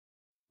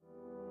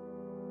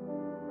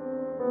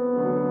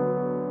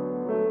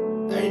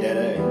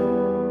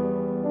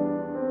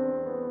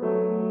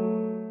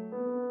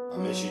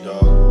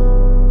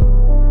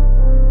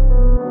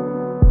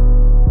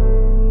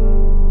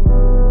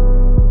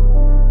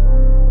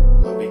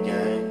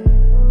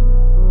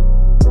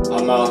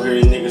out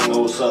here, niggas know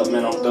what's up,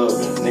 man, I'm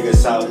thuggin'.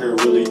 Niggas out here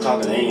really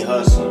talking, they ain't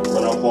hustlin'.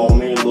 Run up on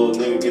me, little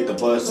nigga, get the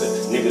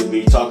bustin'. Niggas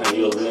be talking,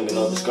 you little nigga,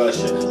 no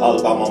discussion. All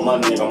about my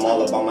money, nigga, I'm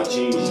all about my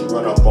cheese. You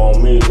run up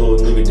on me, little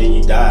nigga, then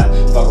you die.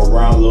 Fuck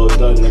around, little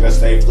thug, nigga,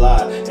 stay fly.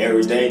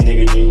 Every day,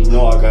 nigga, you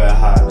know I got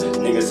high.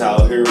 Niggas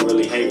out here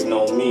really hating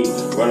on me.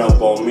 Run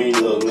up on me,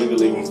 little nigga,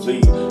 leave him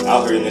flee.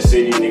 Out here in the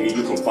city, nigga,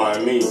 you can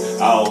find me.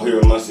 Out here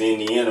in Muncie,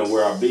 Indiana,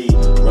 where I be.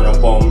 Run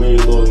up on me,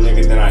 little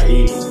nigga, then I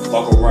eat him.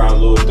 Fuck around,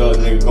 little thug,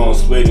 nigga, gon'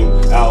 split him.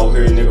 Out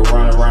here, nigga,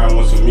 running around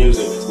with some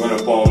music. Run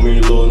up on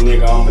me, little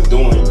nigga, I'ma do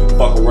him.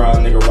 Fuck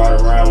around, nigga,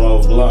 ride around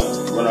with a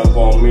blunt. Run up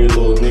on me,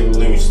 little nigga,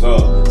 leave me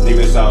stuck.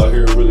 Niggas out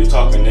here really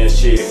talking that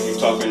shit. If you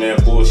talking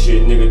that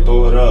bullshit, nigga,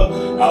 throw it up.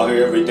 Out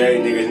here every day,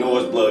 niggas know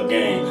it's blood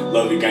gang.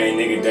 Love the gang,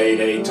 nigga,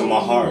 day to my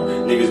heart.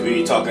 Niggas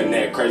be talking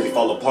that crazy,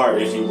 fall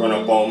apart. If you run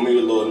up on me,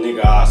 little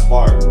nigga, I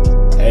spark.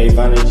 Hey,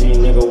 Vanna G,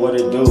 nigga, what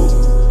it do?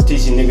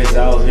 Teaching niggas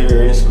out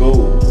here in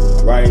school.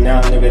 Right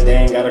now, nigga, they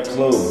ain't got a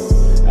clue.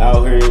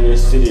 Out here in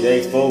this city,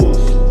 they fools.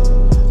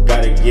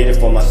 Gotta get it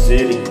for my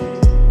city.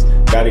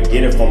 Gotta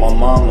get it for my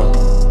mama.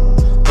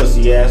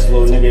 Pussy ass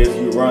little nigga, if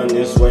you run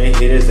this way,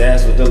 hit his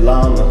ass with the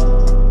llama.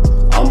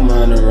 I'm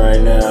running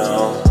right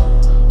now.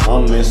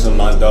 I'm missing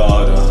my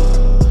daughter.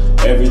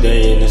 Every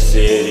day in the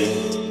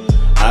city,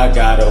 I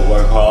gotta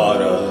work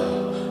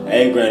harder.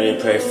 Hey, granny,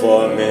 pray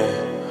for me.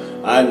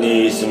 I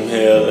need some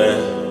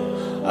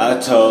healing. I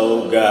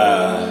told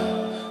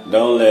God,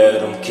 don't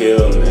let them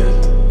kill me.